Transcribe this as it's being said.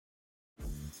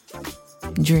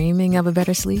Dreaming of a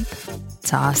better sleep?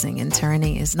 Tossing and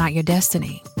turning is not your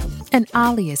destiny. And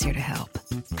Ollie is here to help.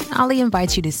 Ollie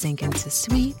invites you to sink into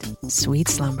sweet, sweet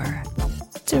slumber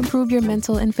to improve your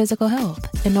mental and physical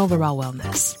health and overall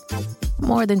wellness.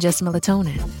 More than just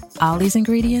melatonin, Ollie's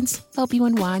ingredients help you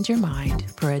unwind your mind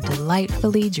for a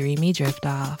delightfully dreamy drift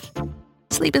off.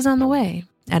 Sleep is on the way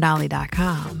at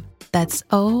Ollie.com. That's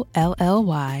OLLY.com.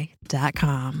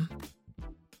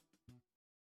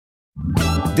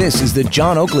 This is the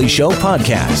John Oakley Show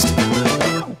podcast.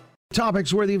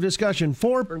 Topics worthy of discussion.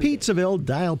 For Pizzaville,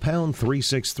 dial pound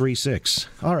 3636.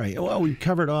 All right, well, we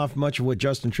covered off much of what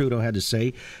Justin Trudeau had to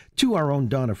say to our own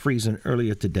Donna Friesen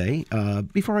earlier today.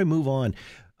 Before I move on,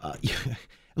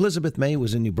 Elizabeth May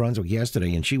was in New Brunswick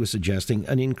yesterday, and she was suggesting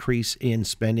an increase in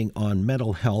spending on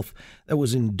mental health that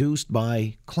was induced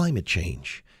by climate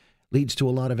change. Leads to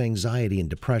a lot of anxiety and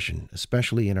depression,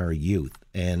 especially in our youth.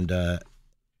 And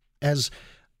as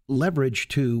leverage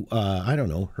to,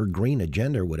 her green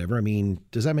agenda or whatever. I mean,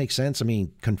 does that make sense? I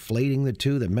mean, conflating the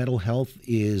two, that mental health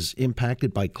is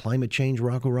impacted by climate change,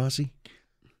 Rocco Rossi?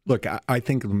 Look, I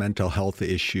think the mental health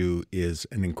issue is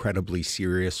an incredibly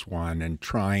serious one, and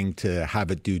trying to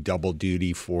have it do double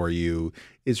duty for you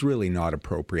is really not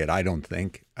appropriate, I don't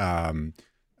think.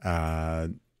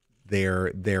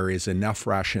 There is enough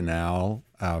rationale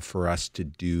for us to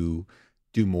do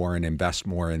more and invest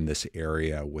more in this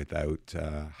area without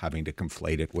having to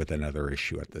conflate it with another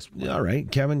issue at this point. All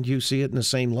right. Kevin, do you see it in the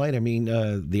same light? I mean,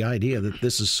 the idea that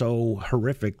this is so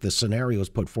horrific, the scenarios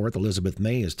put forth, Elizabeth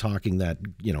May is talking that,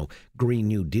 Green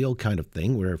New Deal kind of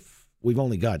thing, where we've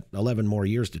only got 11 more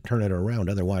years to turn it around.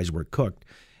 Otherwise, we're cooked.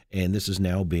 And this is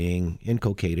now being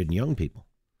inculcated in young people.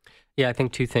 Yeah, I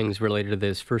think two things related to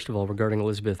this. First of all, regarding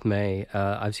Elizabeth May,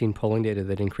 I've seen polling data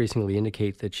that increasingly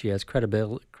indicate that she has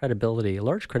credibility,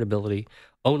 large credibility,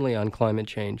 only on climate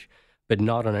change, but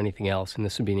not on anything else. And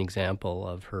this would be an example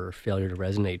of her failure to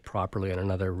resonate properly on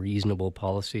another reasonable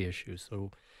policy issue.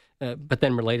 So, but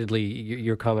then relatedly,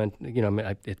 your comment,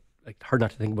 it's hard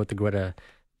not to think about the Greta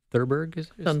Thunberg.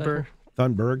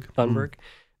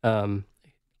 Thunberg.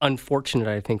 Unfortunate,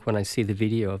 I think, when I see the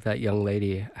video of that young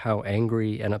lady, how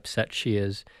angry and upset she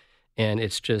is. And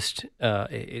it's just,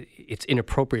 it's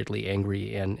inappropriately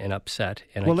angry and upset.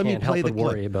 And I can't help but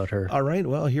worry about her. All right,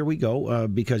 well, here we go.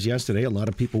 Because yesterday, a lot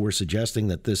of people were suggesting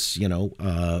that this,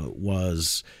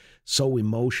 was so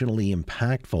emotionally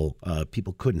impactful.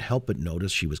 People couldn't help but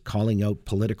notice she was calling out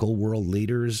political world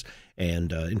leaders.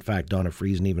 And in fact, Donna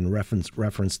Friesen even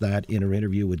referenced that in her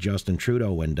interview with Justin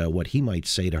Trudeau and what he might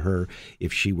say to her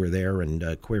if she were there,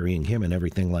 and querying him and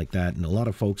everything like that. And a lot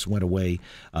of folks went away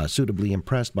suitably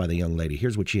impressed by the young lady.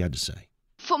 Here's what she had to say.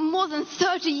 For more than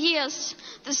 30 years,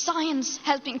 the science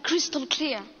has been crystal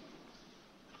clear.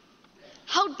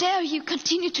 How dare you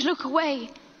continue to look away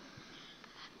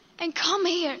and come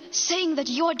here saying that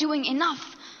you're doing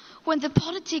enough when the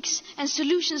politics and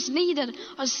solutions needed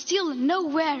are still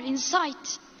nowhere in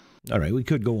sight. All right, we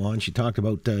could go on. She talked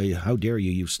about, how dare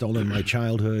you, you've stolen my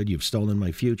childhood, you've stolen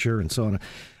my future, and so on.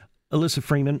 Elissa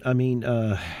Freeman, I mean,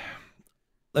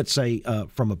 let's say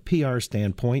from a PR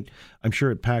standpoint, I'm sure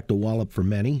it packed a wallop for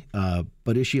many,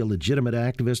 but is she a legitimate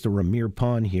activist or a mere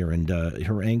pawn here? And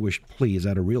her anguished plea, is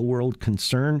that a real-world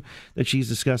concern that she's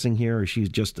discussing here, or she's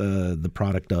just the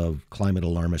product of climate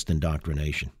alarmist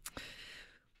indoctrination?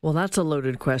 Well, that's a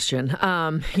loaded question.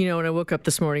 When I woke up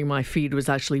this morning, my feed was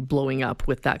actually blowing up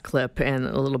with that clip and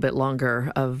a little bit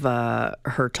longer of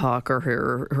her talk or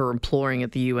her imploring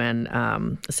at the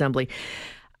UN Assembly.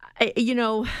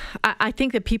 I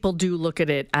think that people do look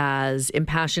at it as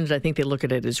impassioned. I think they look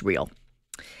at it as real.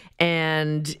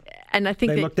 And I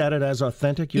think they looked at it as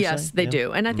authentic, you say? Yes, they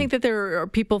do. And I think that there are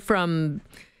people from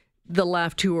the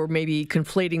left who are maybe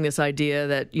conflating this idea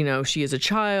that, she is a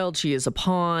child, she is a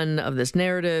pawn of this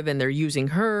narrative, and they're using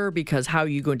her because how are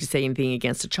you going to say anything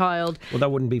against a child? Well,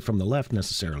 that wouldn't be from the left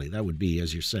necessarily. That would be,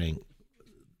 as you're saying,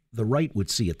 the right would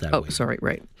see it that way. Oh, sorry,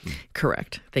 right.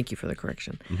 Correct. Thank you for the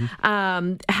correction.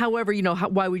 However,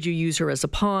 why would you use her as a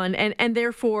pawn? And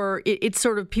therefore, it's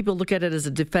sort of, people look at it as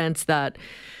a defense that,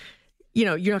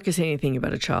 you're not going to say anything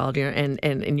about a child,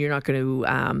 and you're not going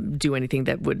to do anything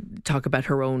that would talk about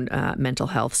her own mental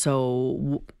health.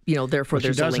 So, therefore,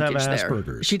 there's a linkage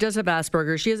there. She does have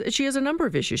Asperger's. She has a number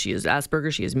of issues. She has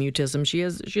Asperger's. She has mutism. She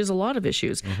has a lot of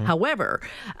issues. However,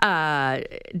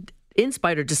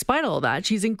 despite all that,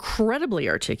 she's incredibly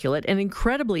articulate and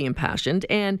incredibly impassioned.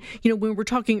 And, when we're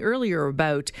talking earlier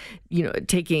about,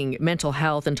 taking mental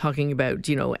health and talking about,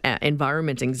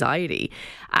 environment anxiety,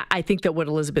 I think that what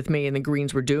Elizabeth May and the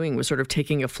Greens were doing was sort of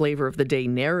taking a flavor of the day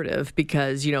narrative,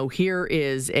 because, here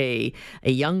is a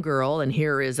young girl and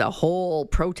here is a whole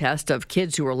protest of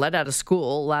kids who were let out of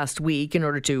school last week in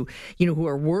order to, who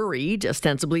are worried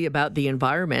ostensibly about the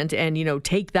environment, and,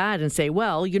 take that and say,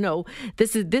 well,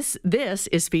 this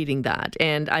is feeding that.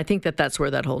 And I think that that's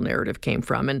where that whole narrative came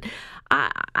from. And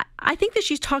I think that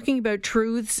she's talking about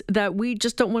truths that we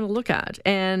just don't want to look at.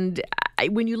 And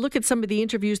when you look at some of the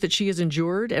interviews that she has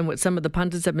endured and what some of the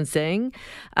pundits have been saying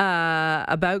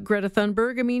about Greta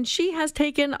Thunberg, I mean, she has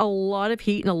taken a lot of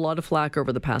heat and a lot of flack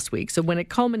over the past week. So when it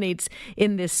culminates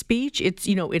in this speech, it's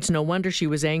no wonder she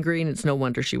was angry, and it's no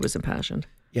wonder she was impassioned.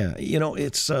 Yeah,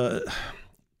 it's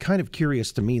kind of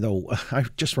curious to me, though. I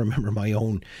just remember my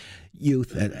own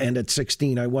youth, and at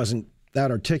 16, I wasn't that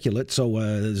articulate, so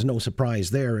there's no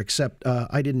surprise there, except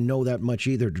I didn't know that much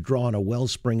either to draw on a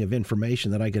wellspring of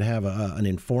information that I could have an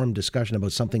informed discussion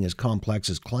about something as complex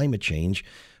as climate change.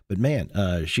 But man,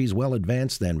 she's well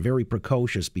advanced then, very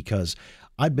precocious, because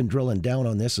I've been drilling down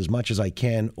on this as much as I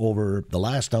can over the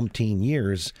last umpteen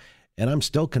years, and I'm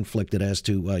still conflicted as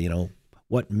to,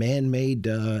 what man-made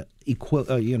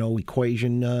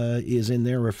equation is in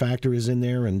there, or factor is in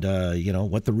there, and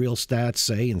what the real stats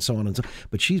say, and so on and so.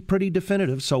 But she's pretty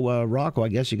definitive. So Rocco, I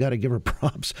guess you got to give her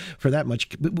props for that much.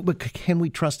 But can we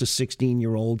trust a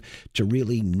 16-year-old to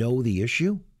really know the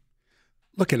issue?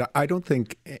 Look, I don't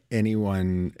think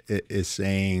anyone is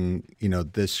saying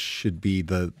this should be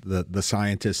the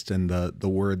scientist and the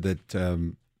word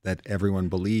that everyone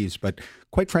believes. But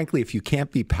quite frankly, if you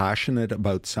can't be passionate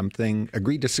about something,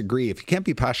 agree, disagree. If you can't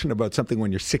be passionate about something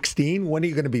when you're 16, when are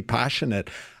you going to be passionate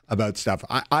about stuff?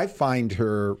 I find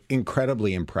her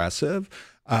incredibly impressive.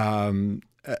 You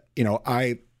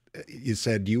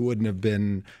said you wouldn't have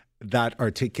been that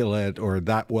articulate or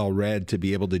that well read to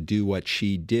be able to do what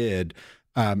she did.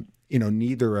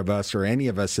 Neither of us or any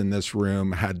of us in this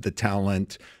room had the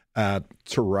talent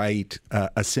to write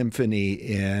a symphony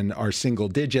in our single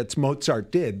digits. Mozart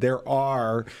did. There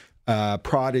are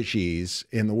prodigies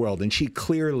in the world, and she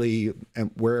clearly,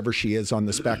 wherever she is on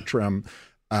the spectrum,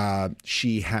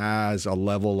 she has a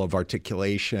level of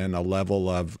articulation, a level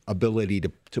of ability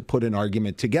to put an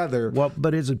argument together. Well,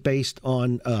 but is it based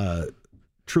on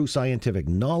true scientific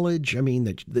knowledge? I mean,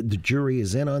 the jury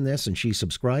is in on this, and she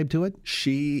subscribed to it?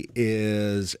 She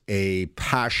is a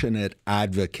passionate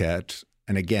advocate.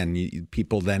 And again,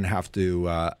 people then have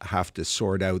to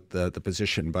sort out the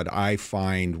position. But I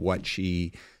find what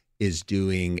she is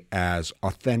doing as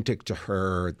authentic to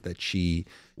her, that she...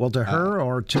 Well, to her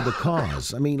or to the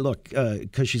cause? I mean, look,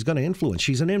 because she's going to influence.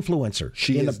 She's an influencer.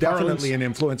 She is definitely an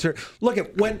influencer. Look,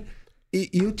 when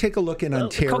you take a look in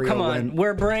Ontario... Come on,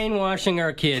 we're brainwashing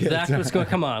our kids. That's what's going...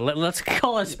 Come on, let's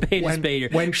call a spade a spade here.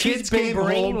 When kids came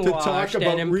home to talk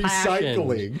about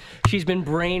recycling... She's been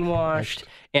brainwashed...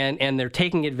 And they're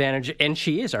taking advantage, and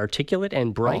she is articulate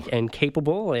and bright and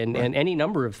capable and any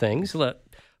number of things.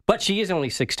 But she is only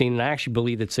 16, and I actually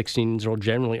believe that 16-year-olds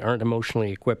generally aren't emotionally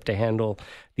equipped to handle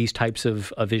these types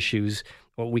of issues.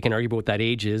 Well, we can argue about what that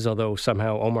age is, although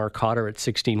somehow Omar Khadr at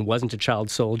 16 wasn't a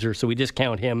child soldier, so we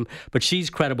discount him. But she's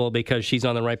credible because she's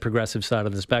on the right progressive side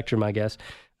of the spectrum, I guess.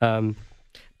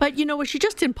 But she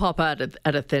just didn't pop out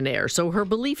at a thin air. So her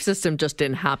belief system just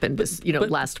didn't happen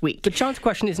last week. But John's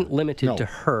question isn't limited to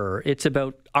her. It's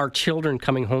about our children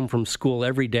coming home from school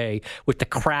every day with the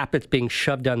crap that's being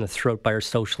shoved down the throat by our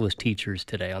socialist teachers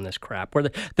today on this crap,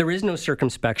 where there is no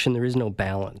circumspection, there is no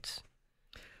balance.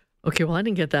 Okay, well, I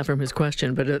didn't get that from his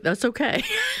question, but that's okay.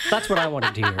 That's what I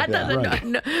wanted to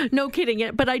hear. No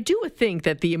kidding. But I do think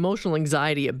that the emotional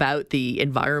anxiety about the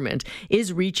environment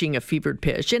is reaching a fevered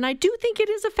pitch. And I do think it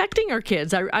is affecting our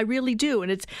kids. I really do.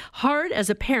 And it's hard as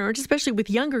a parent, especially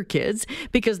with younger kids,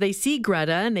 because they see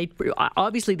Greta and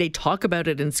they talk about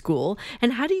it in school.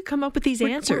 And how do you come up with these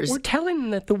answers? We're telling them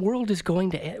that the world is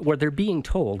going to end, where they're being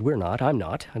told. We're not. I'm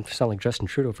not. I sound like Justin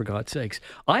Trudeau, for God's sakes.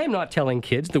 I am not telling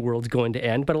kids the world's going to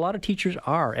end, but a lot of teachers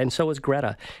are, and so is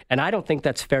Greta. And I don't think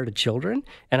that's fair to children,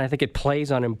 and I think it plays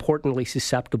on importantly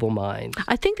susceptible minds.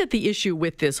 I think that the issue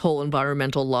with this whole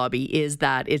environmental lobby is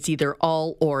that it's either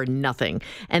all or nothing,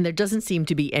 and there doesn't seem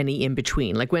to be any in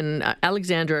between. Like when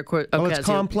Alexandra Ocasio... it's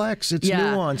complex, it's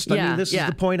nuanced. I mean, this is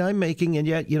the point I'm making, and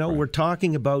yet, we're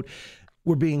talking about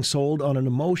we're being sold on an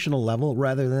emotional level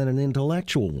rather than an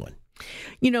intellectual one.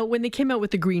 When they came out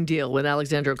with the Green Deal, when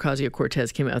Alexandria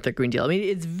Ocasio-Cortez came out with the Green Deal, I mean,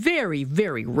 it's very,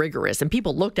 very rigorous. And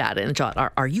people looked at it and thought,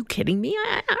 are you kidding me?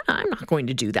 I'm not going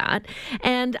to do that.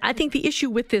 And I think the issue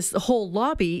with this whole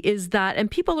lobby is that, and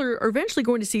people are eventually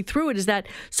going to see through it, is that,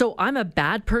 so I'm a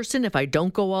bad person if I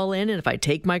don't go all in and if I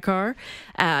take my car?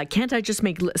 Can't I just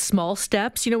make small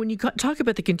steps? When you talk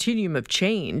about the continuum of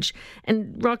change,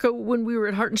 and Rocco, when we were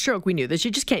at Heart and Stroke, we knew this.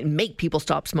 You just can't make people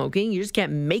stop smoking. You just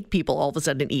can't make people all of a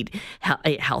sudden eat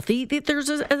healthy. There's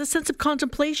a sense of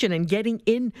contemplation and getting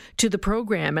into the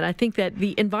program. And I think that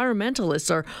the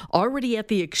environmentalists are already at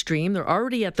the extreme. They're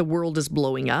already at the world is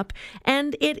blowing up.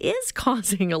 And it is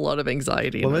causing a lot of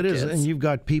anxiety. Well, it is. And you've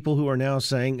got people who are now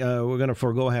saying we're going to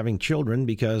forego having children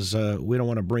because we don't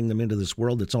want to bring them into this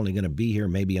world that's only going to be here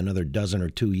maybe another dozen or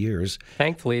 2 years.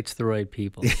 Thankfully, it's the right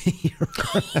people.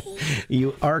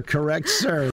 You are correct,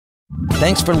 sir.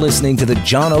 Thanks for listening to the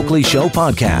John Oakley Show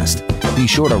podcast. Be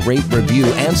sure to rate, review,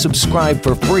 and subscribe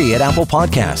for free at Apple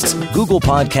Podcasts, Google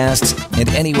Podcasts, and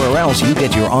anywhere else you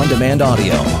get your on-demand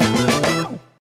audio.